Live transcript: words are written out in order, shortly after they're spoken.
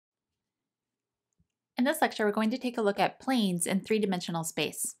In this lecture, we're going to take a look at planes in three-dimensional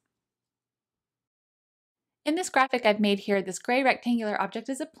space. In this graphic I've made here, this gray rectangular object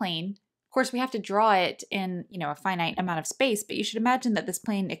is a plane. Of course, we have to draw it in, a finite amount of space, but you should imagine that this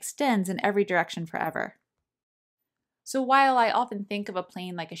plane extends in every direction forever. So while I often think of a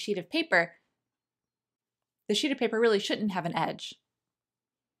plane like a sheet of paper, the sheet of paper really shouldn't have an edge.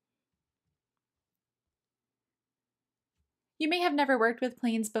 You may have never worked with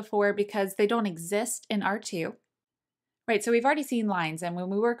planes before because they don't exist in R2. Right, so we've already seen lines, and when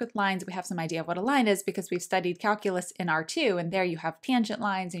we work with lines, we have some idea of what a line is because we've studied calculus in R2, and there you have tangent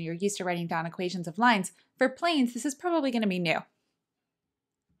lines, and you're used to writing down equations of lines. For planes, this is probably going to be new.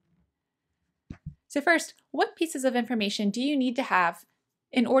 So first, what pieces of information do you need to have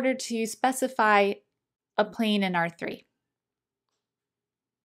in order to specify a plane in R3?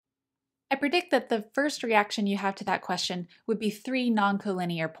 I predict that the first reaction you have to that question would be 3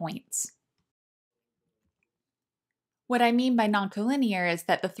 noncollinear points. What I mean by noncollinear is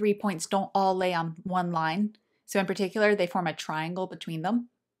that the 3 points don't all lay on one line. So in particular, they form a triangle between them.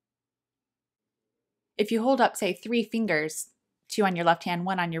 If you hold up, say, 3 fingers, 2 on your left hand,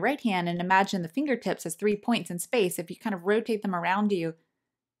 1 on your right hand, and imagine the fingertips as 3 points in space, if you kind of rotate them around you,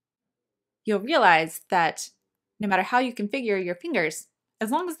 you'll realize that no matter how you configure your fingers, as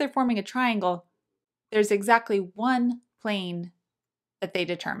long as they're forming a triangle, there's exactly one plane that they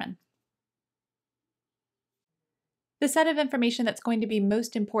determine. The set of information that's going to be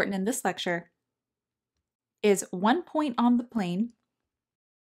most important in this lecture is 1 point on the plane,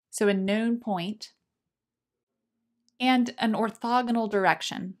 so a known point, and an orthogonal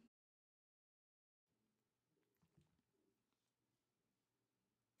direction.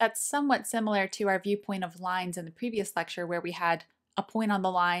 That's somewhat similar to our viewpoint of lines in the previous lecture where we had a point on the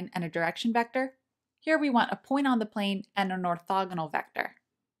line and a direction vector. Here we want a point on the plane and an orthogonal vector.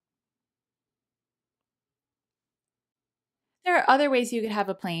 There are other ways you could have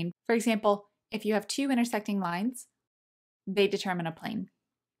a plane. For example, if you have 2 intersecting lines, they determine a plane.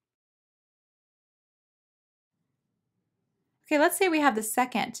 Okay, let's say we have the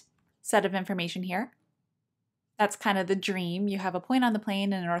second set of information here. That's kind of the dream. You have a point on the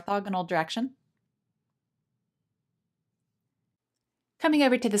plane in an orthogonal direction. Coming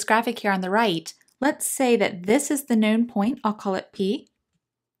over to this graphic here on the right, let's say that this is the known point. I'll call it P.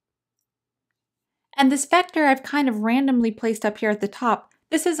 And this vector I've kind of randomly placed up here at the top,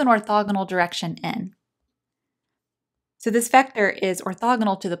 this is an orthogonal direction N. So this vector is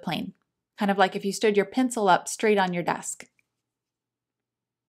orthogonal to the plane, kind of like if you stood your pencil up straight on your desk.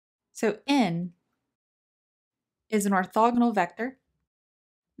 So N is an orthogonal vector.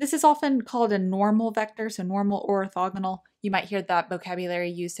 This is often called a normal vector, so normal or orthogonal. You might hear that vocabulary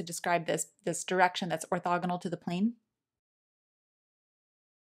used to describe this direction that's orthogonal to the plane.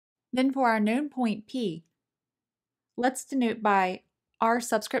 Then for our known point P, let's denote by r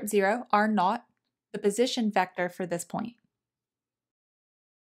subscript 0, r naught, the position vector for this point.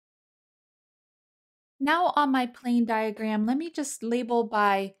 Now on my plane diagram, let me just label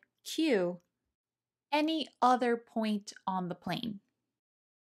by Q any other point on the plane.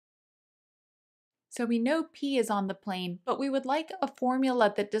 So we know P is on the plane, but we would like a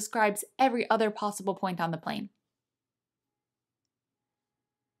formula that describes every other possible point on the plane.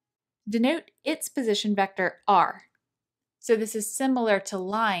 Denote its position vector r. So this is similar to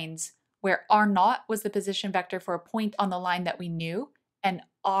lines where r naught was the position vector for a point on the line that we knew, and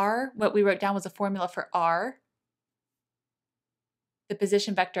r, what we wrote down was a formula for r, the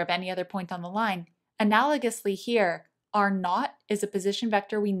position vector of any other point on the line. Analogously here, r naught is a position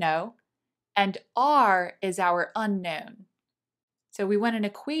vector we know, and r is our unknown. So we want an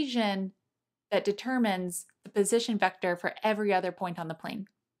equation that determines the position vector for every other point on the plane.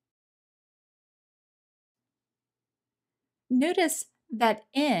 Notice that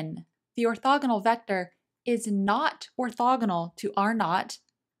N, the orthogonal vector, is not orthogonal to r naught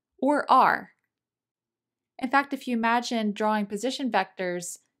or r. In fact, if you imagine drawing position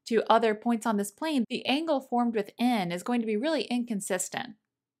vectors to other points on this plane, the angle formed with N is going to be really inconsistent.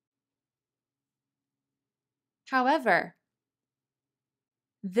 However,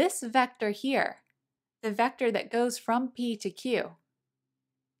 this vector here, the vector that goes from P to Q,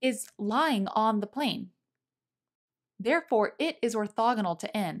 is lying on the plane. Therefore, it is orthogonal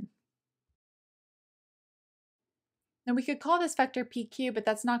to N. Now we could call this vector PQ, but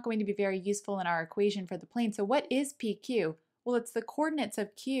that's not going to be very useful in our equation for the plane. So what is PQ? Well, it's the coordinates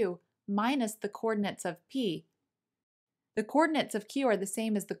of Q minus the coordinates of P. The coordinates of Q are the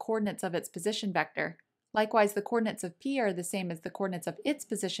same as the coordinates of its position vector. Likewise, the coordinates of P are the same as the coordinates of its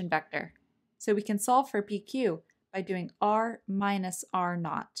position vector. So we can solve for PQ by doing r minus r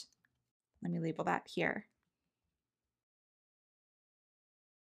naught. Let me label that here.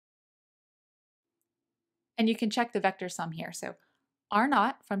 And you can check the vector sum here. So r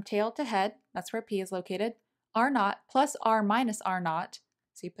naught from tail to head, that's where P is located, r naught plus r minus r naught,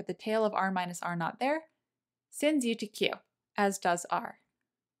 so you put the tail of r minus r naught there, sends you to Q, as does r.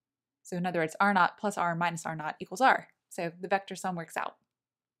 So in other words, r naught plus r minus r naught equals r. So the vector sum works out.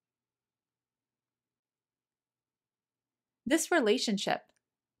 This relationship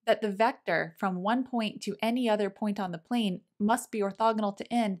that the vector from one point to any other point on the plane must be orthogonal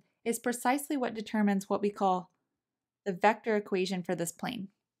to n is precisely what determines what we call the vector equation for this plane.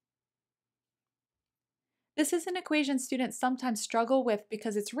 This is an equation students sometimes struggle with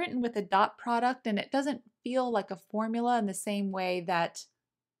because it's written with a dot product and it doesn't feel like a formula in the same way that,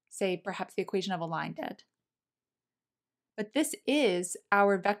 say, perhaps the equation of a line did. But this is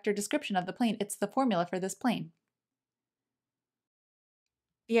our vector description of the plane. It's the formula for this plane.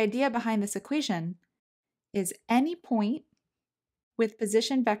 The idea behind this equation is any point with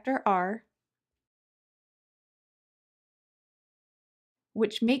position vector r,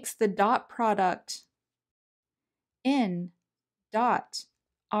 which makes the dot product n dot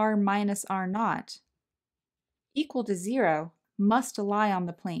r minus r naught equal to 0 must lie on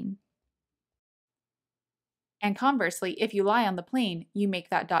the plane. And conversely, if you lie on the plane, you make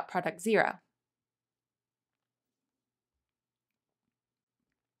that dot product 0.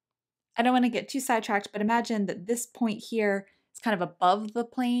 I don't want to get too sidetracked, but imagine that this point here is kind of above the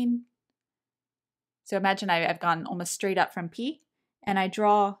plane. So imagine I've gone almost straight up from P, and I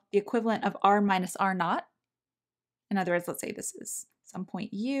draw the equivalent of r minus r naught. In other words, let's say this is some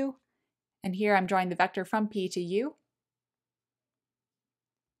point u, and here I'm drawing the vector from P to u.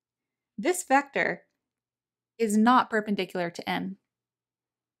 This vector is not perpendicular to n,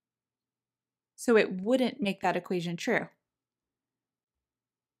 so it wouldn't make that equation true.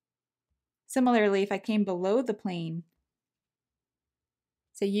 Similarly, if I came below the plane,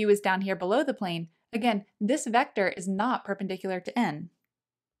 say u is down here below the plane, again, this vector is not perpendicular to n.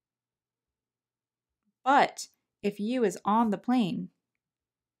 But if u is on the plane,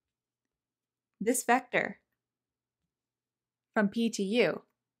 this vector from P to u,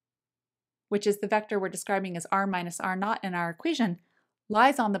 which is the vector we're describing as r minus r naught in our equation,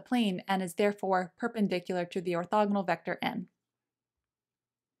 lies on the plane and is therefore perpendicular to the orthogonal vector n.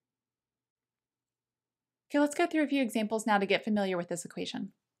 Okay, let's go through a few examples now to get familiar with this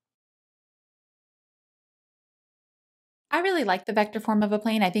equation. I really like the vector form of a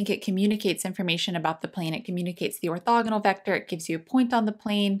plane. I think it communicates information about the plane. It communicates the orthogonal vector. It gives you a point on the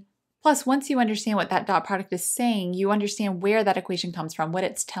plane. Plus, once you understand what that dot product is saying, you understand where that equation comes from, what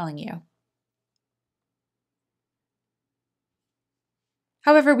it's telling you.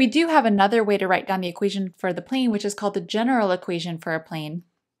 However, we do have another way to write down the equation for the plane, which is called the general equation for a plane.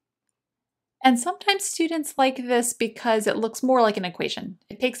 And sometimes students like this because it looks more like an equation.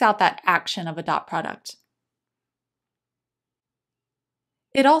 It takes out that action of a dot product.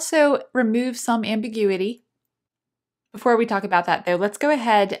 It also removes some ambiguity. Before we talk about that though, let's go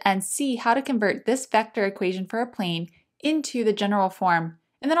ahead and see how to convert this vector equation for a plane into the general form.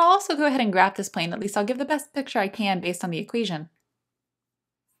 And then I'll also go ahead and graph this plane. At least I'll give the best picture I can based on the equation.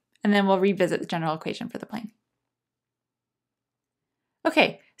 And then we'll revisit the general equation for the plane.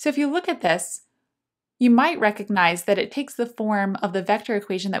 Okay, so if you look at this, you might recognize that it takes the form of the vector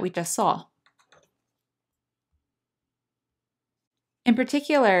equation that we just saw. In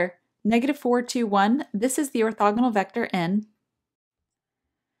particular, -4, 2, 1, this is the orthogonal vector n.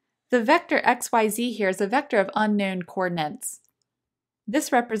 The vector xyz here is a vector of unknown coordinates.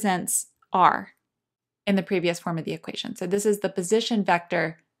 This represents r in the previous form of the equation. So this is the position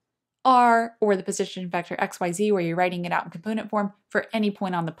vector r, or the position vector xyz, where you're writing it out in component form for any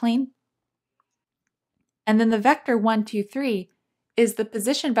point on the plane. And then the vector 1, 2, 3 is the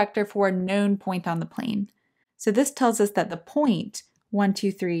position vector for a known point on the plane. So this tells us that the point 1,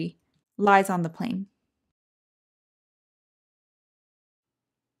 2, 3 lies on the plane.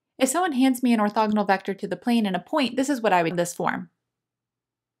 If someone hands me an orthogonal vector to the plane and a point, this is what I would in this form.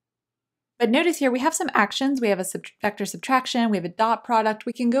 But notice here we have some actions. We have a vector subtraction, we have a dot product.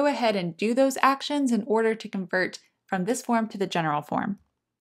 We can go ahead and do those actions in order to convert from this form to the general form.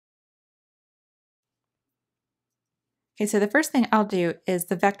 Okay, so the first thing I'll do is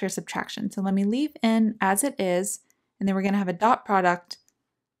the vector subtraction. So let me leave n as it is, and then we're going to have a dot product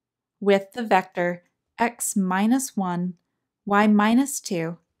with the vector x minus 1, y minus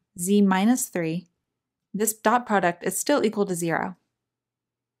 2, z minus 3. This dot product is still equal to 0.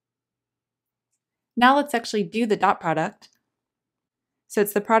 Now let's actually do the dot product. So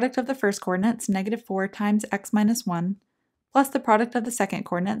it's the product of the first coordinates, -4 times x minus 1, plus the product of the second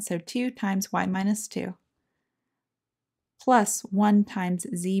coordinate, so 2 times y minus 2, plus 1 times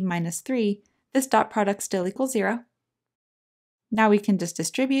z minus 3. This dot product still equals 0. Now we can just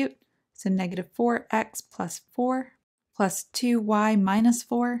distribute, so negative 4x plus 4 plus 2y minus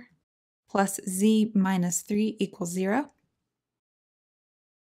 4 plus z minus 3 equals 0.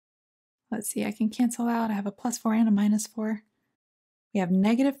 Let's see, I can cancel out. I have a plus 4 and a minus 4. We have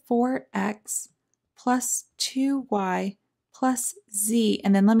negative 4x plus 2y plus z,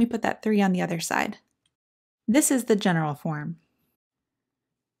 and then let me put that 3 on the other side. This is the general form.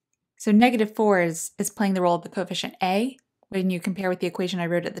 So negative 4 is playing the role of the coefficient a when you compare with the equation I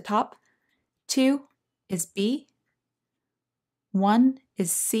wrote at the top. 2 is b, 1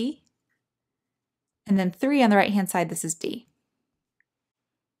 is c, and then 3 on the right-hand side, this is d.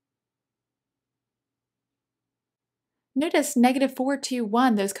 Notice negative 4, 2,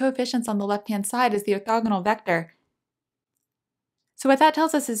 1, those coefficients on the left-hand side is the orthogonal vector. So what that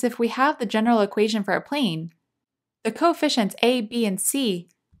tells us is if we have the general equation for a plane, the coefficients a, b, and c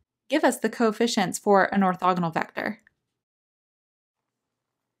give us the coefficients for an orthogonal vector.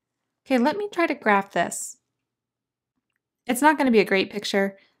 Okay, let me try to graph this. It's not going to be a great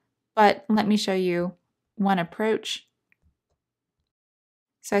picture, but let me show you one approach.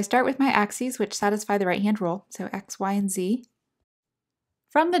 So I start with my axes, which satisfy the right-hand rule, so x, y, and z.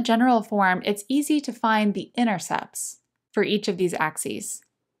 From the general form, it's easy to find the intercepts for each of these axes.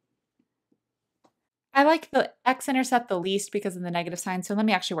 I like the x-intercept the least because of the negative sign, so let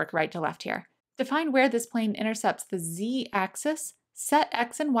me actually work right to left here. To find where this plane intercepts the z-axis, set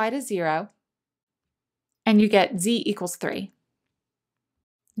x and y to 0, and you get z equals 3.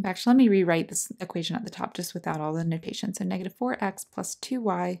 Actually, let me rewrite this equation at the top just without all the notation. So negative 4x plus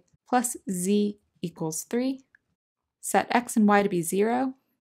 2y plus z equals 3. Set x and y to be 0.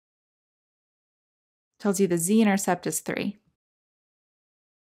 Tells you the z-intercept is 3.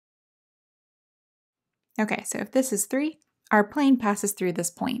 Okay, so if this is 3, our plane passes through this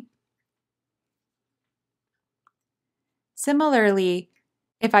point. Similarly,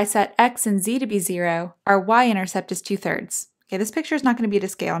 if I set x and z to be 0, our y-intercept is 2/3. Okay, this picture is not going to be to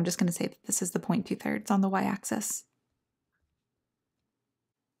scale. I'm just going to say that this is the point 2/3 on the y-axis.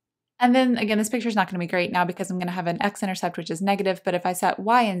 And then again, this picture is not going to be great now because I'm going to have an x-intercept which is negative, but if I set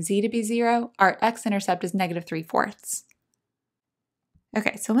y and z to be 0, our x-intercept is negative 3/4.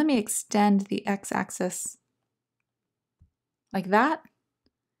 Okay, so let me extend the x-axis like that.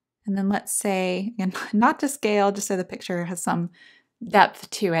 And then let's say, again, not to scale, just so the picture has some depth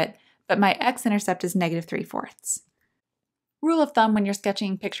to it, but my x-intercept is negative 3/4. Rule of thumb when you're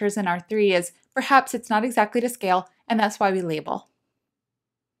sketching pictures in R3 is perhaps it's not exactly to scale, and that's why we label.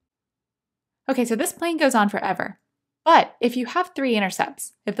 Okay, so this plane goes on forever. But if you have 3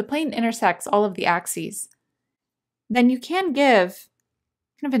 intercepts, if the plane intersects all of the axes, then you can give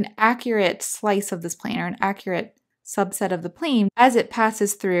kind of an accurate slice of this plane, or an accurate subset of the plane, as it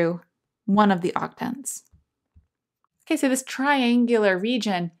passes through one of the octants. Okay, so this triangular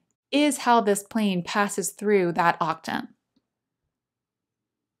region is how this plane passes through that octant.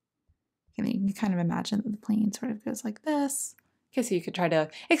 Okay, you can kind of imagine that the plane sort of goes like this. Okay, so you could try to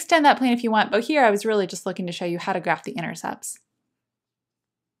extend that plane if you want, but here I was really just looking to show you how to graph the intercepts.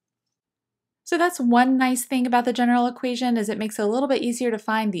 So that's one nice thing about the general equation is it makes it a little bit easier to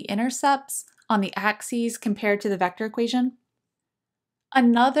find the intercepts on the axes compared to the vector equation.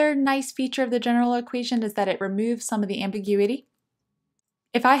 Another nice feature of the general equation is that it removes some of the ambiguity.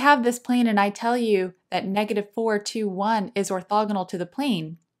 If I have this plane and I tell you that negative 4, 2, 1 is orthogonal to the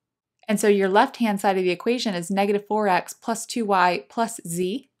plane, and so your left-hand side of the equation is negative 4x plus 2y plus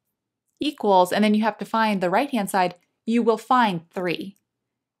z equals, and then you have to find the right-hand side, you will find 3.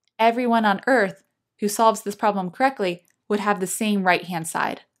 Everyone on Earth who solves this problem correctly would have the same right-hand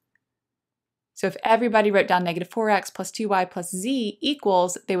side. So if everybody wrote down negative 4x plus 2y plus z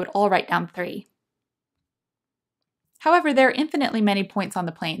equals, they would all write down 3. However, there are infinitely many points on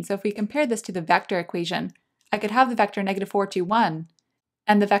the plane, so if we compare this to the vector equation, I could have the vector negative 4, 2, 1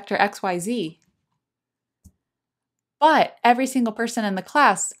 and the vector x, y, z. But every single person in the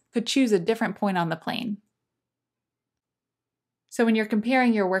class could choose a different point on the plane. So when you're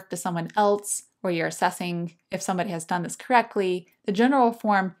comparing your work to someone else, or you're assessing if somebody has done this correctly, the general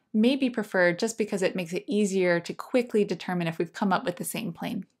form may be preferred just because it makes it easier to quickly determine if we've come up with the same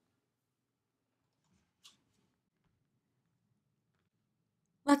plane.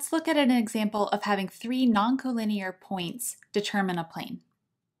 Let's look at an example of having 3 noncollinear points determine a plane.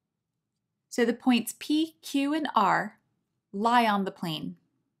 So the points P, Q, and R lie on the plane.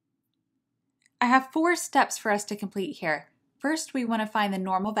 I have 4 steps for us to complete here. First, we want to find the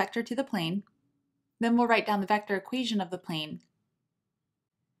normal vector to the plane. Then we'll write down the vector equation of the plane.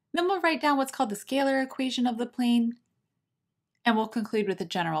 Then we'll write down what's called the scalar equation of the plane, and we'll conclude with the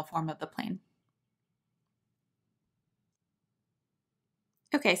general form of the plane.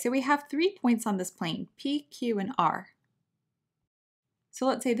 Okay, so we have 3 points on this plane, P, Q, and R. So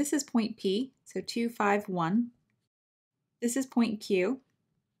let's say this is point P, so 2, 5, 1. This is point Q,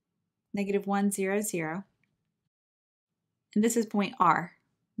 negative 1, 0, 0. And this is point R,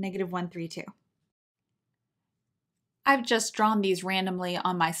 negative 1, 3, 2. I've just drawn these randomly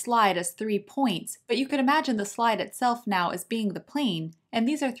on my slide as 3 points, but you could imagine the slide itself now as being the plane, and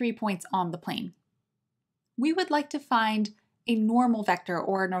these are 3 points on the plane. We would like to find a normal vector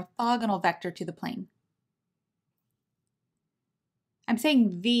or an orthogonal vector to the plane. I'm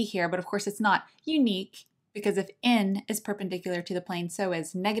saying V here, but of course it's not unique because if n is perpendicular to the plane, so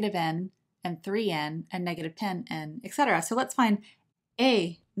is negative n and 3n and negative 10n, etc. So let's find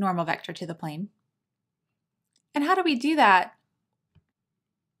a normal vector to the plane. And how do we do that?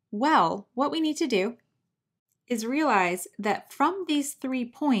 Well, what we need to do is realize that from these 3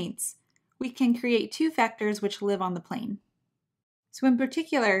 points, we can create 2 vectors which live on the plane. So in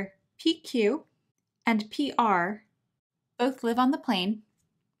particular, PQ and PR both live on the plane,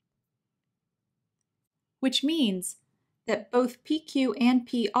 which means that both PQ and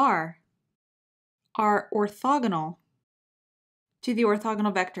PR are orthogonal to the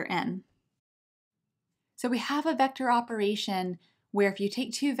orthogonal vector n. So we have a vector operation where if you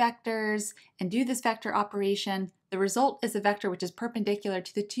take 2 vectors and do this vector operation, the result is a vector which is perpendicular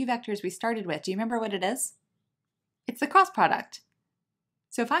to the 2 vectors we started with. Do you remember what it is? It's the cross product.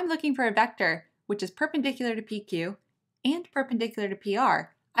 So if I'm looking for a vector which is perpendicular to PQ and perpendicular to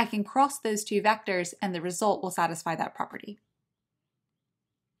PR, I can cross those 2 vectors and the result will satisfy that property.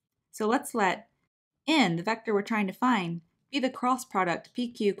 So let's let n, the vector we're trying to find, be the cross product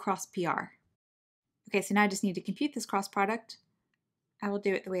PQ cross PR. Okay, so now I just need to compute this cross product. I will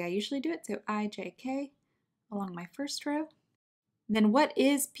do it the way I usually do it, so ijk along my first row. Then what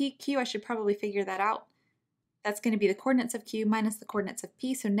is PQ? I should probably figure that out. That's going to be the coordinates of Q minus the coordinates of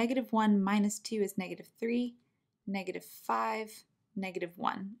P, so negative 1 minus 2 is negative 3, negative 5, negative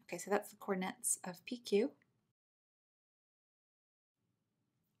 1. Okay, so that's the coordinates of PQ.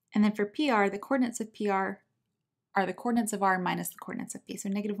 And then for PR, the coordinates of PR are the coordinates of R minus the coordinates of P. So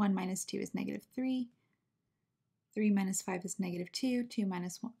negative 1 minus 2 is negative 3, 3 minus 5 is negative 2, 2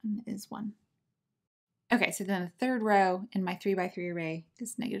 minus 1 is 1. Okay, so then the third row in my 3 by 3 array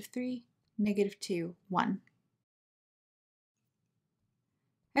is negative 3, negative 2, 1.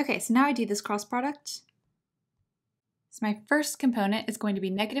 Okay, so now I do this cross product. So my first component is going to be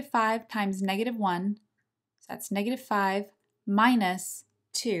negative 5 times negative 1. So that's negative 5 minus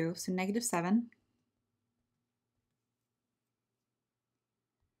 2, so negative 7.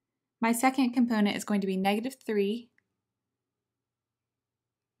 My second component is going to be negative 3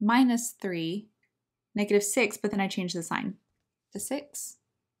 minus 3, negative 6, but then I change the sign to 6.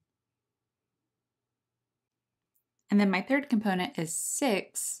 And then my third component is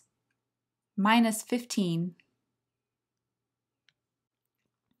 6 minus 15,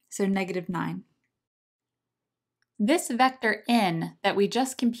 so negative 9. This vector n that we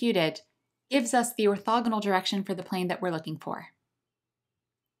just computed gives us the orthogonal direction for the plane that we're looking for.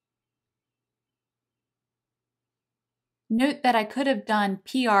 Note that I could have done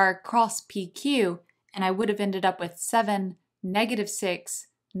PR cross PQ and I would have ended up with 7, negative 6,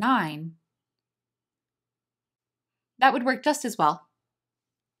 9. That would work just as well.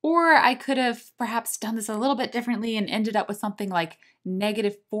 Or I could have perhaps done this a little bit differently and ended up with something like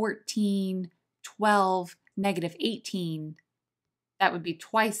negative 14, 12, negative 18. That would be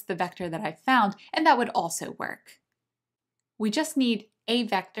twice the vector that I found, and that would also work. We just need a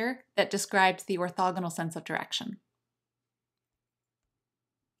vector that describes the orthogonal sense of direction.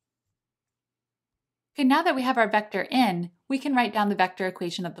 Okay, now that we have our vector n, we can write down the vector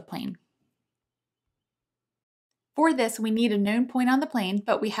equation of the plane. For this, we need a known point on the plane,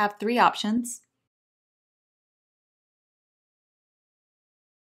 but we have 3 options.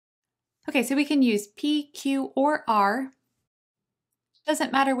 Okay, so we can use P, Q, or R.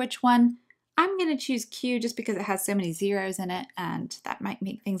 Doesn't matter which one. I'm going to choose Q just because it has so many zeros in it, and that might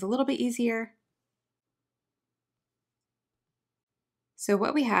make things a little bit easier. So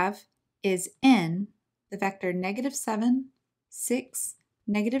what we have is n, the vector negative 7, 6,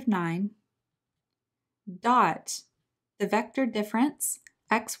 negative 9, dot the vector difference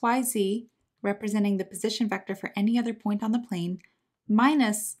x, y, z, representing the position vector for any other point on the plane,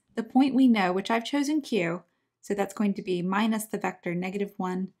 minus the point we know, which I've chosen Q, so that's going to be minus the vector negative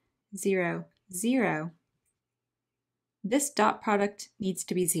 1, 0, 0. This dot product needs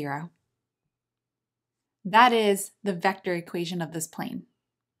to be 0. That is the vector equation of this plane.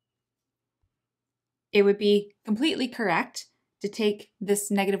 It would be completely correct to take this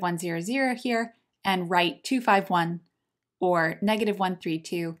 -1, 0, 0 here and write 2, 5, 1 or -1, 3,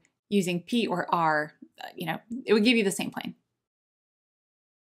 2 using P or R. It would give you the same plane.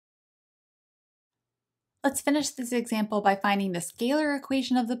 Let's finish this example by finding the scalar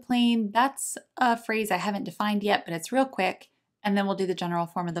equation of the plane. That's a phrase I haven't defined yet, but it's real quick, and then we'll do the general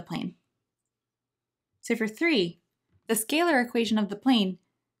form of the plane. So for 3, the scalar equation of the plane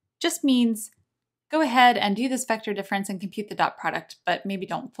just means go ahead and do this vector difference and compute the dot product, but maybe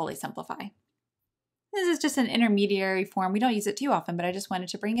don't fully simplify. This is just an intermediary form. We don't use it too often, but I just wanted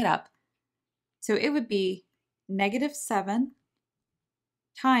to bring it up. So it would be -7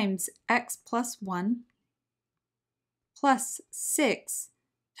 times x plus 1 plus 6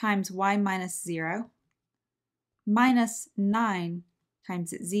 times y minus 0 minus 9 times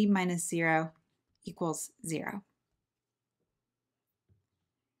z minus 0 equals 0.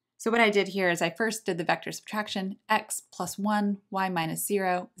 So what I did here is I first did the vector subtraction, x plus 1, y minus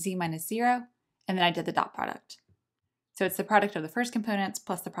 0, z minus 0, and then I did the dot product. So it's the product of the first components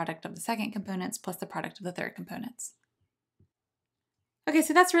plus the product of the second components plus the product of the third components. Okay,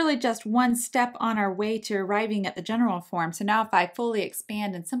 so that's really just one step on our way to arriving at the general form. So now if I fully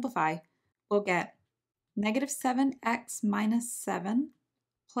expand and simplify, we'll get -7x minus 7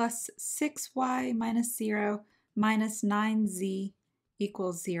 plus 6y minus 0 minus 9z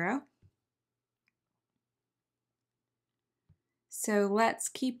equals 0. So let's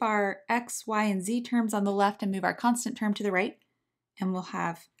keep our x, y, and z terms on the left and move our constant term to the right. And we'll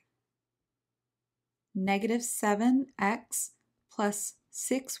have -7x plus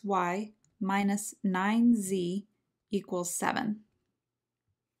 6y minus 9z equals 7.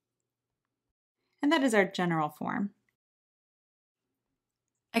 And that is our general form.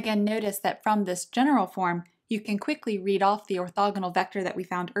 Again, notice that from this general form, you can quickly read off the orthogonal vector that we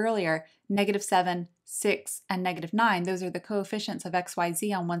found earlier, -7, 6, and -9. Those are the coefficients of x, y,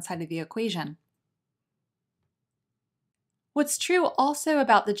 z on one side of the equation. What's true also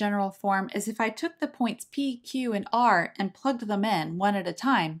about the general form is if I took the points P, Q, and R and plugged them in one at a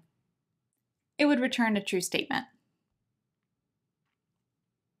time, it would return a true statement.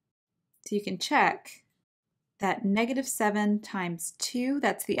 So you can check that -7 times 2,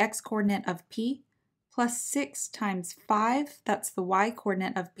 that's the x-coordinate of P, plus 6 times 5, that's the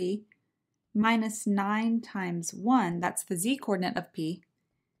y-coordinate of P, minus 9 times 1, that's the z-coordinate of P,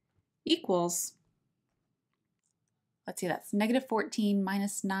 equals, let's see, that's -14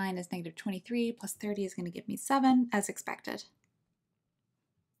 minus 9 is -23, plus 30 is going to give me 7, as expected.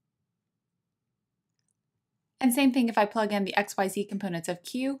 And same thing if I plug in the x, y, z components of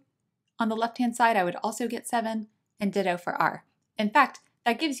Q. On the left-hand side, I would also get 7, and ditto for R. In fact,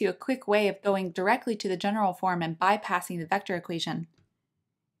 that gives you a quick way of going directly to the general form and bypassing the vector equation.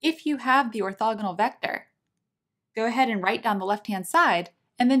 If you have the orthogonal vector, go ahead and write down the left-hand side,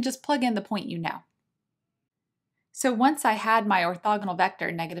 and then just plug in the point you know. So once I had my orthogonal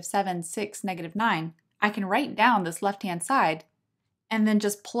vector, -7, 6, -9, I can write down this left-hand side, and then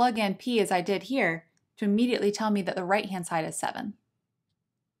just plug in P as I did here to immediately tell me that the right-hand side is 7.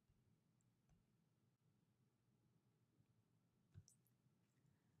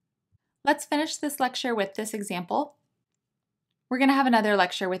 Let's finish this lecture with this example. We're going to have another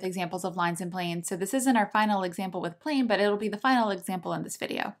lecture with examples of lines and planes, so this isn't our final example with plane, but it'll be the final example in this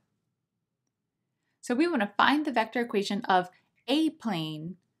video. So we want to find the vector equation of a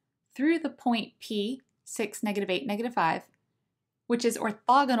plane through the point P, 6, -8, -5, which is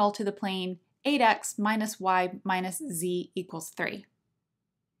orthogonal to the plane 8x minus y minus z equals 3.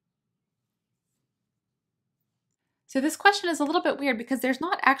 So this question is a little bit weird because there's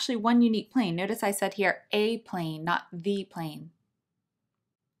not actually one unique plane. Notice I said here a plane, not the plane.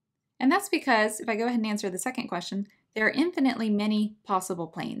 And that's because, if I go ahead and answer the second question, there are infinitely many possible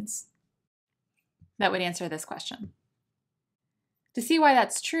planes that would answer this question. To see why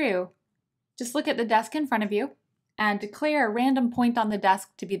that's true, just look at the desk in front of you and declare a random point on the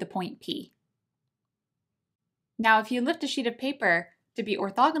desk to be the point P. Now, if you lift a sheet of paper to be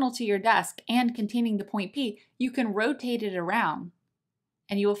orthogonal to your desk and containing the point P, you can rotate it around.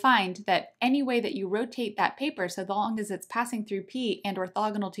 And you will find that any way that you rotate that paper, so long as it's passing through P and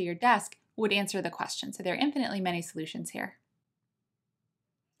orthogonal to your desk, would answer the question. So there are infinitely many solutions here.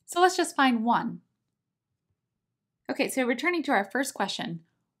 So let's just find one. Okay, so returning to our first question,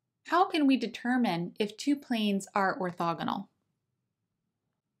 how can we determine if two planes are orthogonal?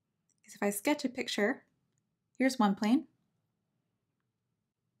 Because if I sketch a picture, here's one plane.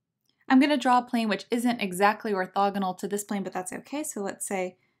 I'm going to draw a plane which isn't exactly orthogonal to this plane, but that's okay. So let's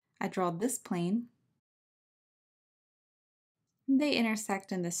say I draw this plane They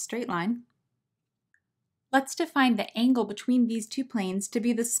intersect in this straight line. Let's define the angle between these two planes to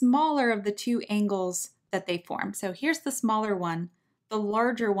be the smaller of the two angles that they form. So here's the smaller one. The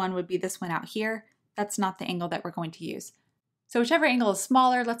larger one would be this one out here. That's not the angle that we're going to use. So whichever angle is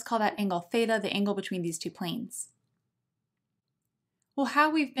smaller, let's call that angle theta, the angle between these two planes. Well,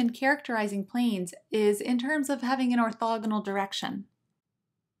 how we've been characterizing planes is in terms of having an orthogonal direction.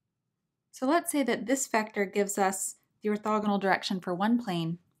 So let's say that this vector gives us the orthogonal direction for one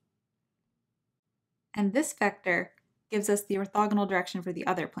plane, and this vector gives us the orthogonal direction for the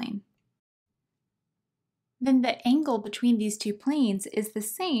other plane. Then the angle between these two planes is the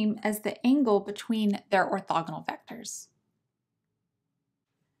same as the angle between their orthogonal vectors.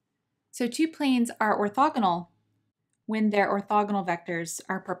 So two planes are orthogonal when their orthogonal vectors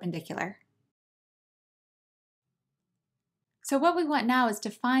are perpendicular. So what we want now is to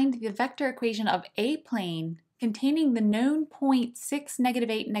find the vector equation of a plane containing the known point 6,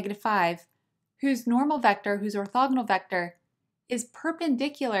 -8, -5, whose normal vector, whose orthogonal vector, is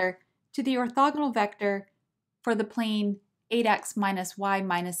perpendicular to the orthogonal vector for the plane 8x minus y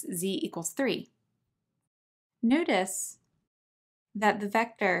minus z equals 3. Notice that the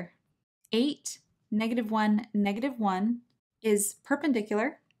vector 8, -1, -1 is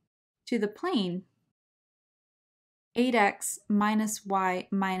perpendicular to the plane 8x minus y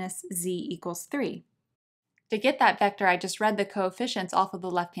minus z equals 3. To get that vector, I just read the coefficients off of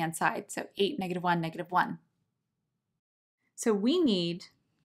the left-hand side, so 8, -1, -1. So we need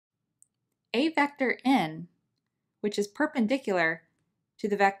a vector n, which is perpendicular to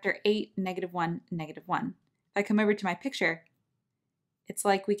the vector 8, -1, -1. If I come over to my picture, it's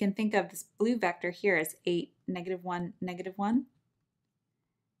like we can think of this blue vector here as 8, -1, -1.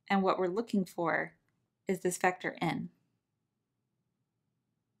 And what we're looking for is this vector n.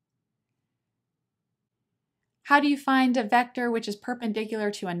 How do you find a vector which is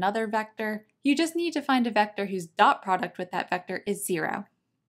perpendicular to another vector? You just need to find a vector whose dot product with that vector is 0.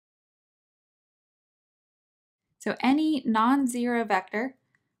 So any non-zero vector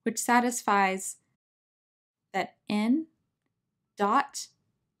which satisfies that n dot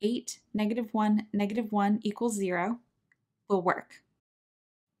 8, -1, -1 equals 0 will work.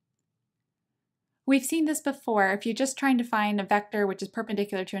 We've seen this before. If you're just trying to find a vector which is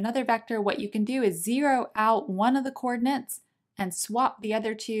perpendicular to another vector, what you can do is zero out one of the coordinates and swap the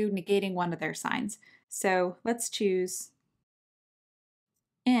other two, negating one of their signs. So let's choose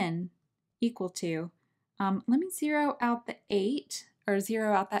n equal to, let me zero out the 8, or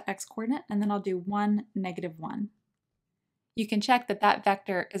zero out that x coordinate, and then I'll do 1, -1. You can check that that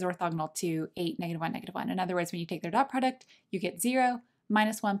vector is orthogonal to 8, -1, -1. In other words, when you take their dot product, you get 0,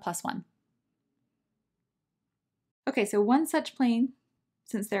 -1, +1. Okay, so one such plane,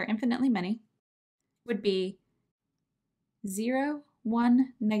 since there are infinitely many, would be 0,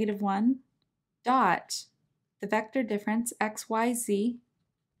 1, -1 dot the vector difference x, y, z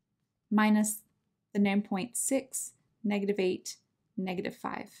minus the known point 6, -8,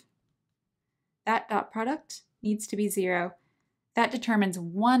 -5. That dot product needs to be 0. That determines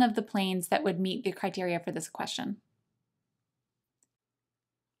one of the planes that would meet the criteria for this question.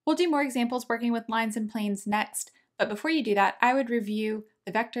 We'll do more examples working with lines and planes next, but before you do that, I would review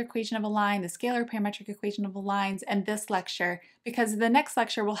the vector equation of a line, the scalar parametric equation of a line, and this lecture, because the next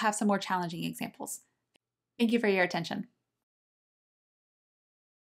lecture will have some more challenging examples. Thank you for your attention.